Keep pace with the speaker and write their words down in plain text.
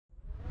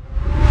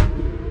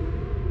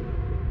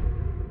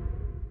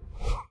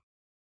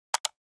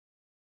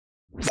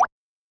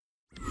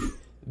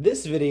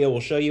This video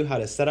will show you how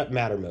to set up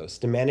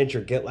Mattermost to manage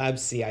your GitLab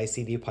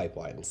CI/CD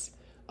pipelines.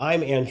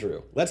 I'm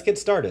Andrew. Let's get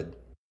started.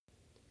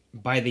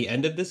 By the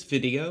end of this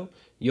video,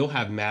 you'll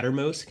have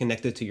Mattermost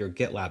connected to your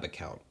GitLab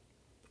account.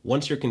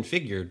 Once you're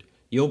configured,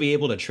 you'll be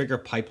able to trigger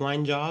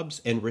pipeline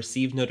jobs and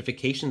receive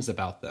notifications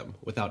about them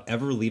without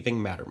ever leaving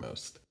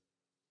Mattermost.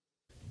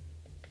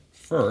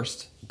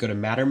 First, go to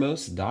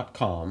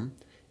mattermost.com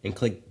and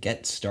click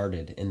Get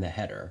Started in the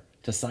header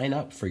to sign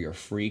up for your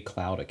free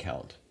cloud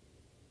account.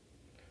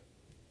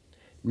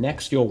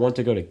 Next, you'll want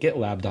to go to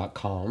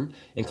gitlab.com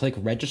and click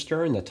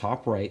Register in the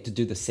top right to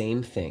do the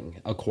same thing,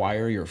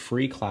 acquire your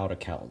free cloud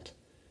account.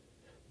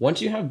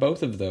 Once you have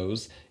both of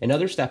those,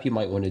 another step you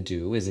might want to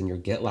do is in your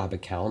GitLab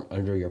account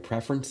under your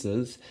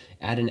preferences,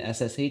 add an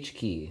SSH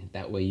key.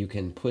 That way you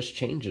can push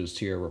changes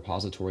to your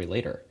repository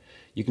later.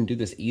 You can do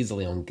this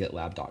easily on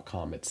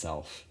gitlab.com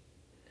itself.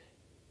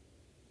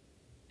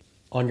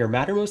 On your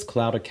Mattermost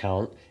cloud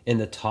account, in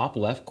the top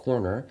left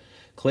corner,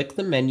 click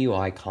the menu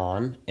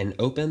icon and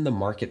open the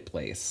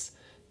marketplace.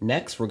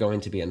 Next, we're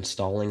going to be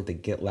installing the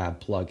GitLab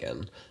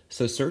plugin.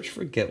 So search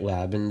for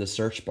GitLab in the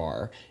search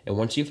bar, and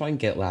once you find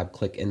GitLab,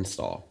 click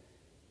Install.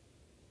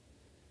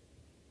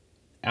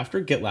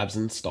 After GitLab's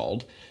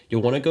installed,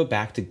 you'll want to go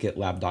back to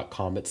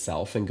gitlab.com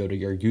itself and go to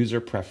your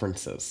user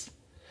preferences.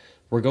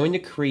 We're going to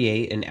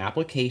create an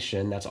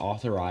application that's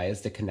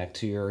authorized to connect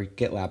to your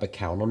GitLab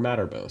account on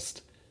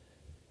Mattermost.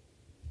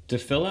 To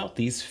fill out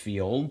these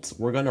fields,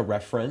 we're going to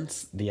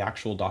reference the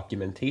actual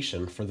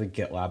documentation for the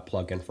GitLab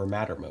plugin for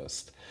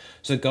Mattermost.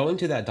 So going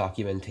to that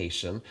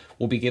documentation,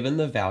 we'll be given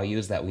the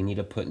values that we need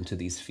to put into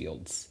these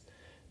fields.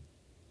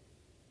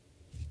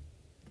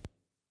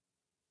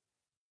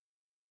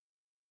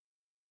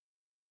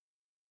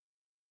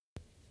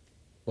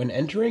 When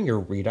entering your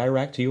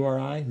redirect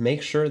URI,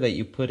 make sure that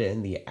you put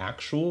in the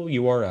actual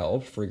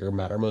URL for your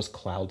Mattermost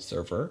cloud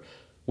server,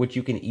 which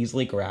you can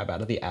easily grab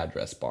out of the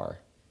address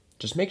bar.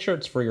 Just make sure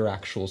it's for your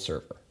actual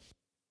server.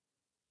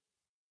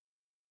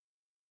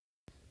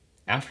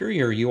 After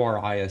your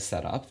URI is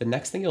set up, the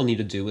next thing you'll need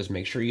to do is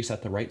make sure you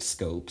set the right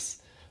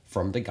scopes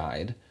from the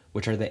guide,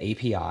 which are the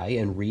API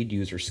and read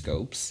user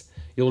scopes.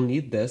 You'll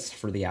need this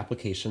for the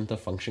application to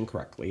function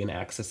correctly and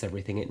access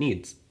everything it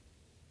needs.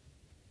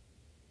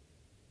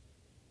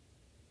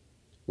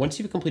 Once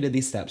you've completed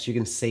these steps, you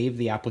can save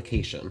the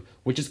application,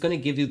 which is going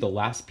to give you the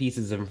last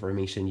pieces of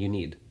information you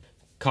need.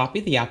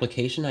 Copy the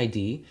application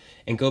ID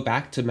and go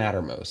back to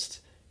Mattermost.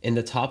 In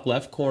the top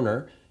left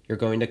corner, you're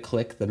going to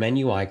click the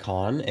menu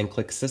icon and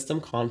click System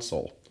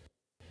Console.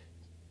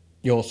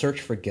 You'll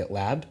search for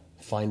GitLab,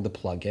 find the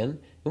plugin,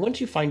 and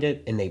once you find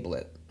it, enable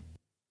it.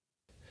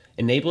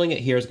 Enabling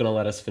it here is going to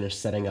let us finish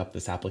setting up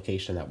this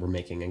application that we're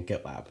making in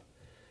GitLab.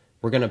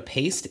 We're going to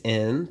paste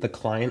in the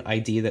client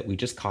ID that we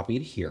just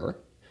copied here,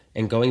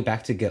 and going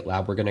back to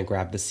GitLab, we're going to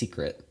grab the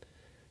secret.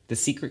 The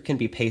secret can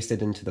be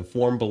pasted into the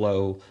form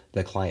below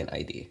the client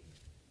ID.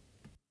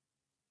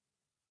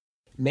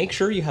 Make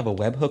sure you have a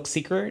webhook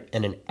secret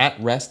and an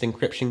at-rest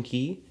encryption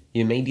key.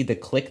 You may need to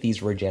click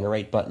these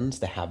regenerate buttons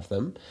to have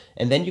them,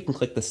 and then you can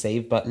click the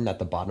save button at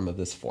the bottom of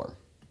this form.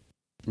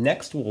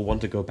 Next, we'll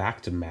want to go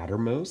back to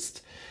Mattermost,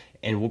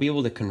 and we'll be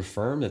able to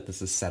confirm that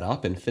this is set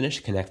up and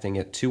finish connecting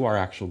it to our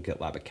actual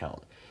GitLab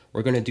account.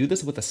 We're going to do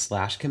this with a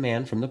slash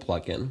command from the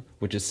plugin,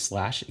 which is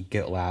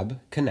 /GitLab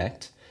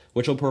connect,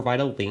 which will provide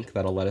a link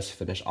that'll let us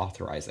finish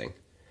authorizing.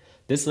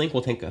 This link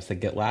will take us to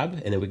GitLab,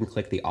 and then we can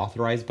click the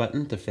authorize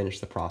button to finish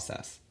the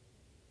process.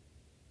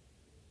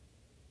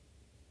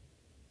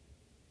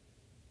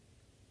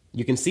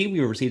 You can see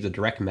we received a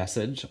direct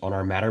message on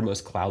our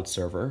Mattermost cloud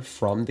server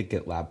from the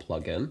GitLab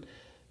plugin.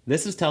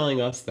 This is telling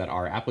us that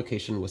our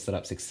application was set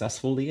up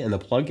successfully and the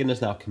plugin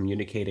is now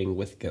communicating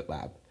with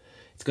GitLab.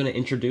 It's going to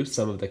introduce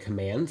some of the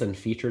commands and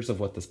features of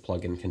what this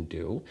plugin can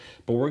do,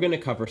 but we're going to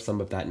cover some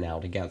of that now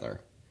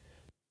together.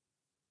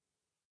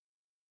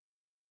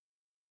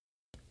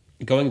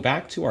 Going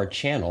back to our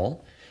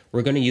channel,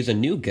 we're going to use a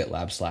new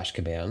GitLab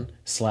command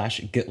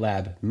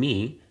 /GitLab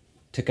me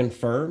to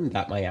confirm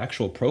that my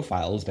actual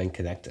profile has been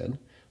connected,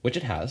 which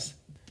it has.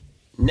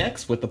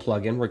 Next, with the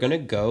plugin, we're going to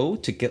go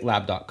to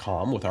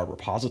gitlab.com with our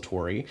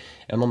repository,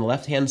 and on the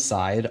left-hand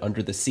side,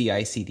 under the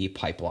CI/CD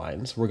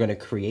pipelines, we're going to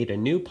create a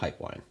new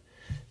pipeline.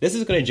 This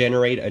is going to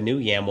generate a new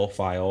YAML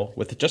file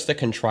with just a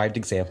contrived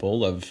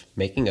example of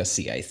making a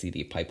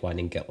CI/CD pipeline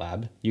in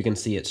GitLab. You can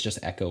see it's just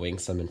echoing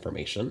some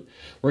information.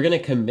 We're going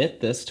to commit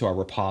this to our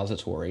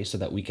repository so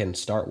that we can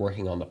start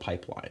working on the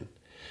pipeline.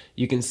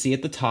 You can see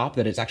at the top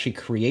that it's actually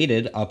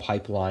created a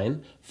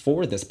pipeline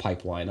for this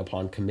pipeline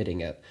upon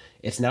committing it.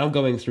 It's now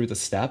going through the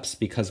steps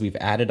because we've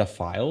added a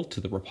file to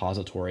the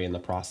repository in the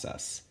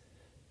process.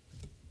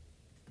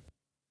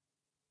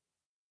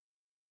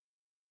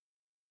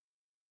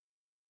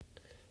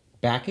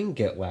 Back in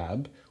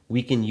GitLab,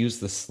 we can use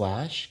the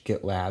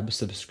 /GitLab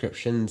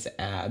subscriptions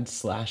add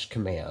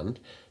 /command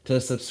to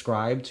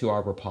subscribe to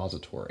our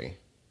repository.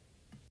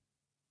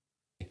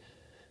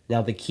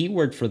 Now the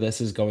keyword for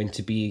this is going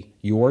to be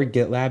your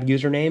GitLab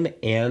username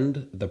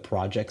and the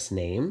project's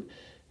name.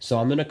 So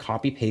I'm going to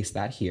copy paste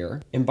that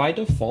here. And by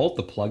default,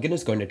 the plugin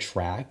is going to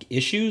track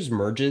issues,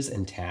 merges,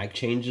 and tag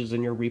changes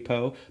in your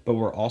repo, but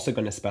we're also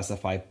going to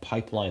specify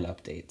pipeline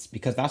updates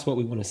because that's what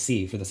we want to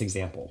see for this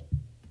example.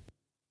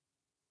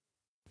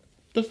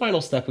 The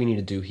final step we need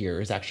to do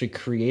here is actually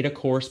create a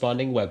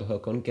corresponding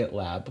webhook on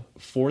GitLab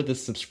for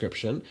this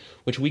subscription,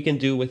 which we can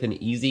do with an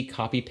easy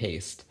copy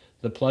paste.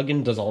 The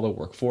plugin does all the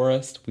work for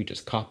us. We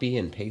just copy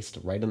and paste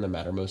right in the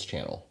Mattermost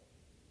channel.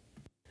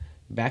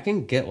 Back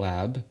in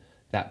GitLab,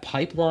 that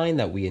pipeline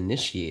that we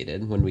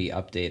initiated when we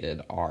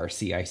updated our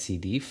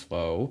CI/CD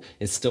flow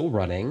is still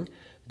running,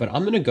 but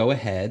I'm going to go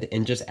ahead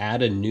and just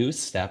add a new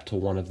step to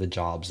one of the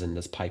jobs in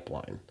this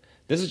pipeline.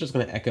 This is just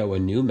going to echo a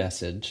new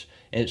message,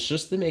 and it's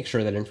just to make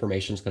sure that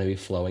information is going to be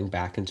flowing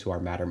back into our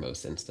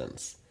Mattermost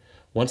instance.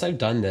 Once I've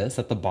done this,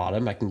 at the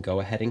bottom, I can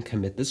go ahead and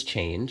commit this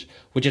change,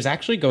 which is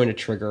actually going to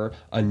trigger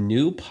a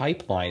new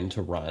pipeline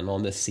to run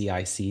on the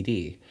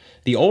CI/CD.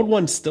 The old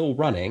one's still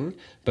running,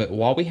 but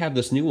while we have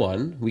this new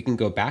one, we can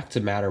go back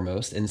to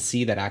Mattermost and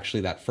see that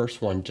actually that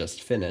first one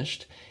just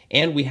finished,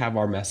 and we have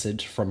our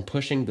message from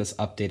pushing this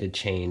updated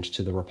change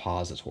to the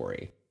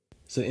repository.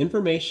 So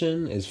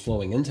information is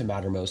flowing into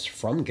Mattermost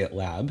from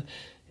GitLab.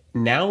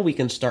 Now we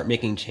can start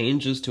making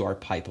changes to our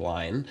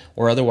pipeline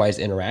or otherwise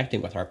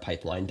interacting with our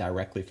pipeline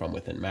directly from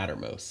within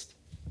Mattermost.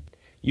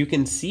 You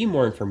can see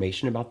more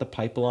information about the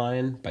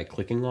pipeline by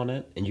clicking on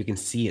it, and you can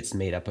see it's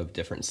made up of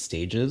different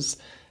stages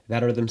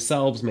that are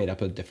themselves made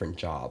up of different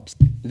jobs.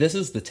 This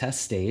is the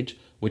test stage,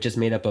 which is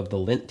made up of the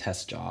lint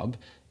test job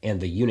and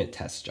the unit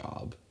test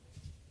job.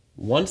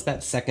 Once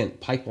that second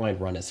pipeline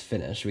run is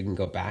finished, we can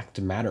go back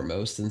to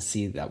Mattermost and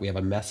see that we have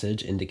a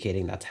message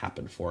indicating that's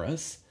happened for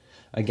us.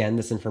 Again,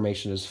 this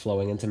information is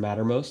flowing into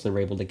Mattermost, and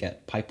we're able to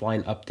get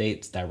pipeline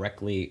updates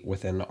directly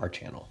within our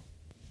channel.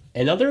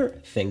 Another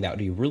thing that would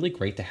be really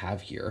great to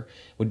have here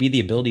would be the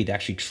ability to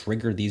actually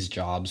trigger these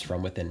jobs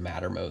from within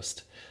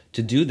Mattermost.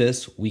 To do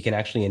this, we can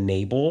actually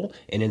enable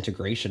an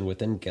integration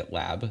within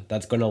GitLab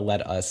that's going to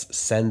let us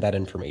send that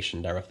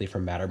information directly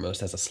from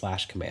Mattermost as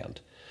a / command.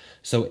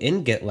 So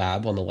in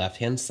GitLab on the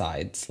left-hand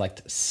side,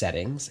 select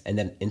Settings and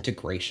then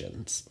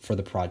Integrations for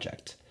the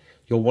project.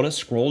 You'll want to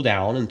scroll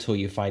down until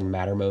you find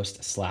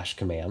Mattermost /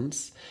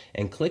 commands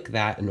and click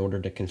that in order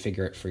to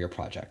configure it for your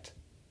project.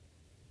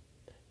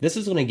 This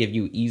is going to give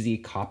you easy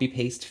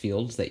copy-paste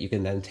fields that you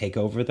can then take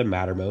over the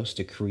Mattermost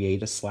to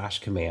create a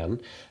 /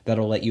 command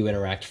that'll let you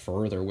interact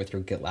further with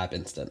your GitLab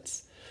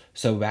instance.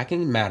 So back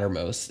in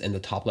Mattermost in the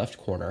top left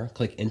corner,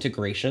 click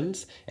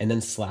Integrations and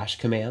then /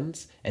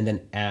 commands and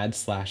then Add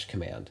 /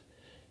 command.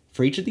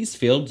 For each of these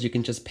fields, you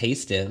can just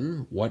paste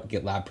in what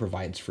GitLab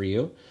provides for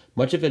you.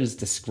 Much of it is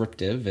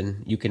descriptive,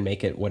 and you can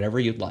make it whatever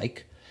you'd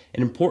like.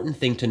 An important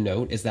thing to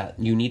note is that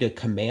you need a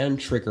command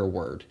trigger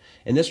word.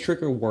 And this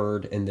trigger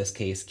word, in this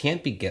case,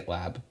 can't be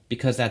GitLab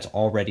because that's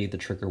already the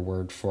trigger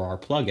word for our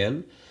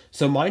plugin.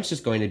 So mine's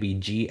just going to be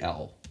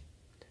GL.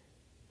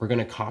 We're going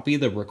to copy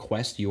the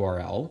request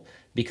URL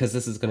because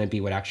this is going to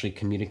be what actually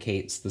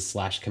communicates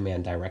the /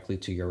 command directly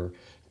to your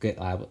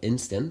GitLab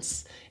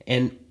instance.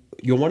 And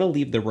you'll want to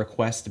leave the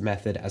request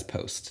method as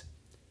post.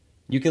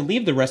 You can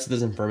leave the rest of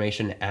this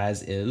information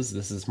as is.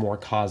 This is more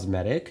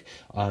cosmetic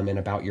and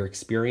about your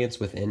experience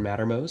within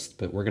Mattermost,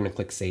 but we're going to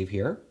click Save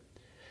here.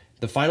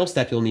 The final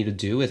step you'll need to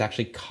do is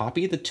actually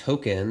copy the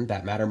token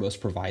that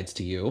Mattermost provides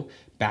to you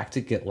back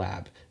to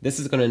GitLab. This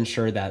is going to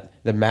ensure that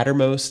the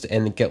Mattermost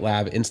and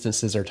GitLab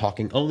instances are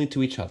talking only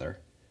to each other.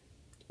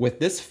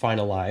 With this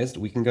finalized,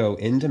 we can go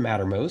into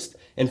Mattermost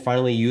and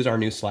finally use our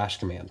new /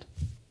 command.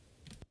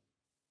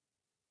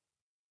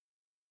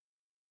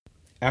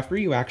 After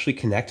you actually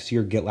connect to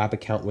your GitLab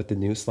account with the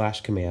new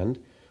 /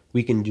 command,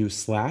 we can do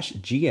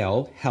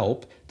 /gl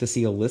help to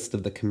see a list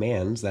of the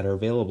commands that are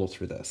available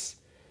through this.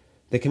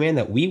 The command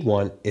that we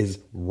want is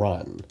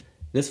run.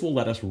 This will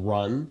let us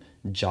run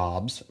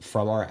jobs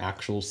from our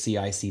actual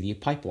CI/CD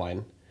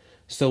pipeline.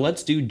 So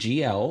let's do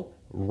gl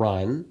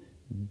run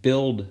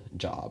build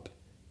job.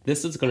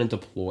 This is going to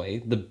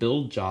deploy the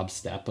build job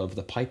step of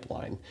the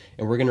pipeline,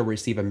 and we're going to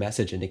receive a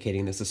message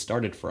indicating this is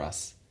started for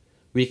us.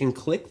 We can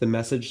click the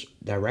message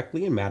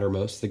directly in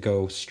Mattermost to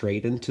go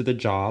straight into the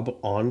job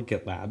on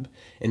GitLab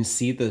and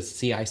see the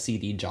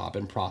CI/CD job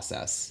in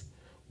process.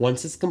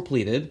 Once it's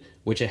completed,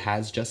 which it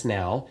has just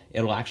now,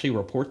 it'll actually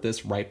report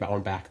this right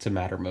bound back to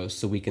Mattermost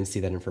so we can see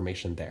that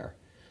information there.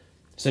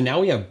 So now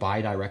we have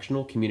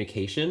bi-directional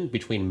communication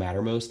between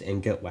Mattermost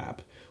and GitLab.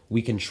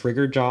 We can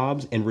trigger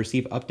jobs and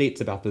receive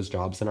updates about those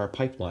jobs in our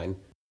pipeline.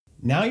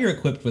 Now you're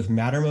equipped with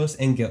Mattermost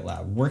and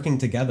GitLab working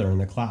together in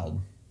the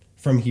cloud.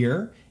 From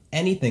here,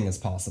 anything is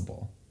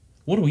possible.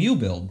 What will you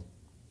build?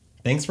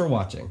 Thanks for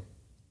watching.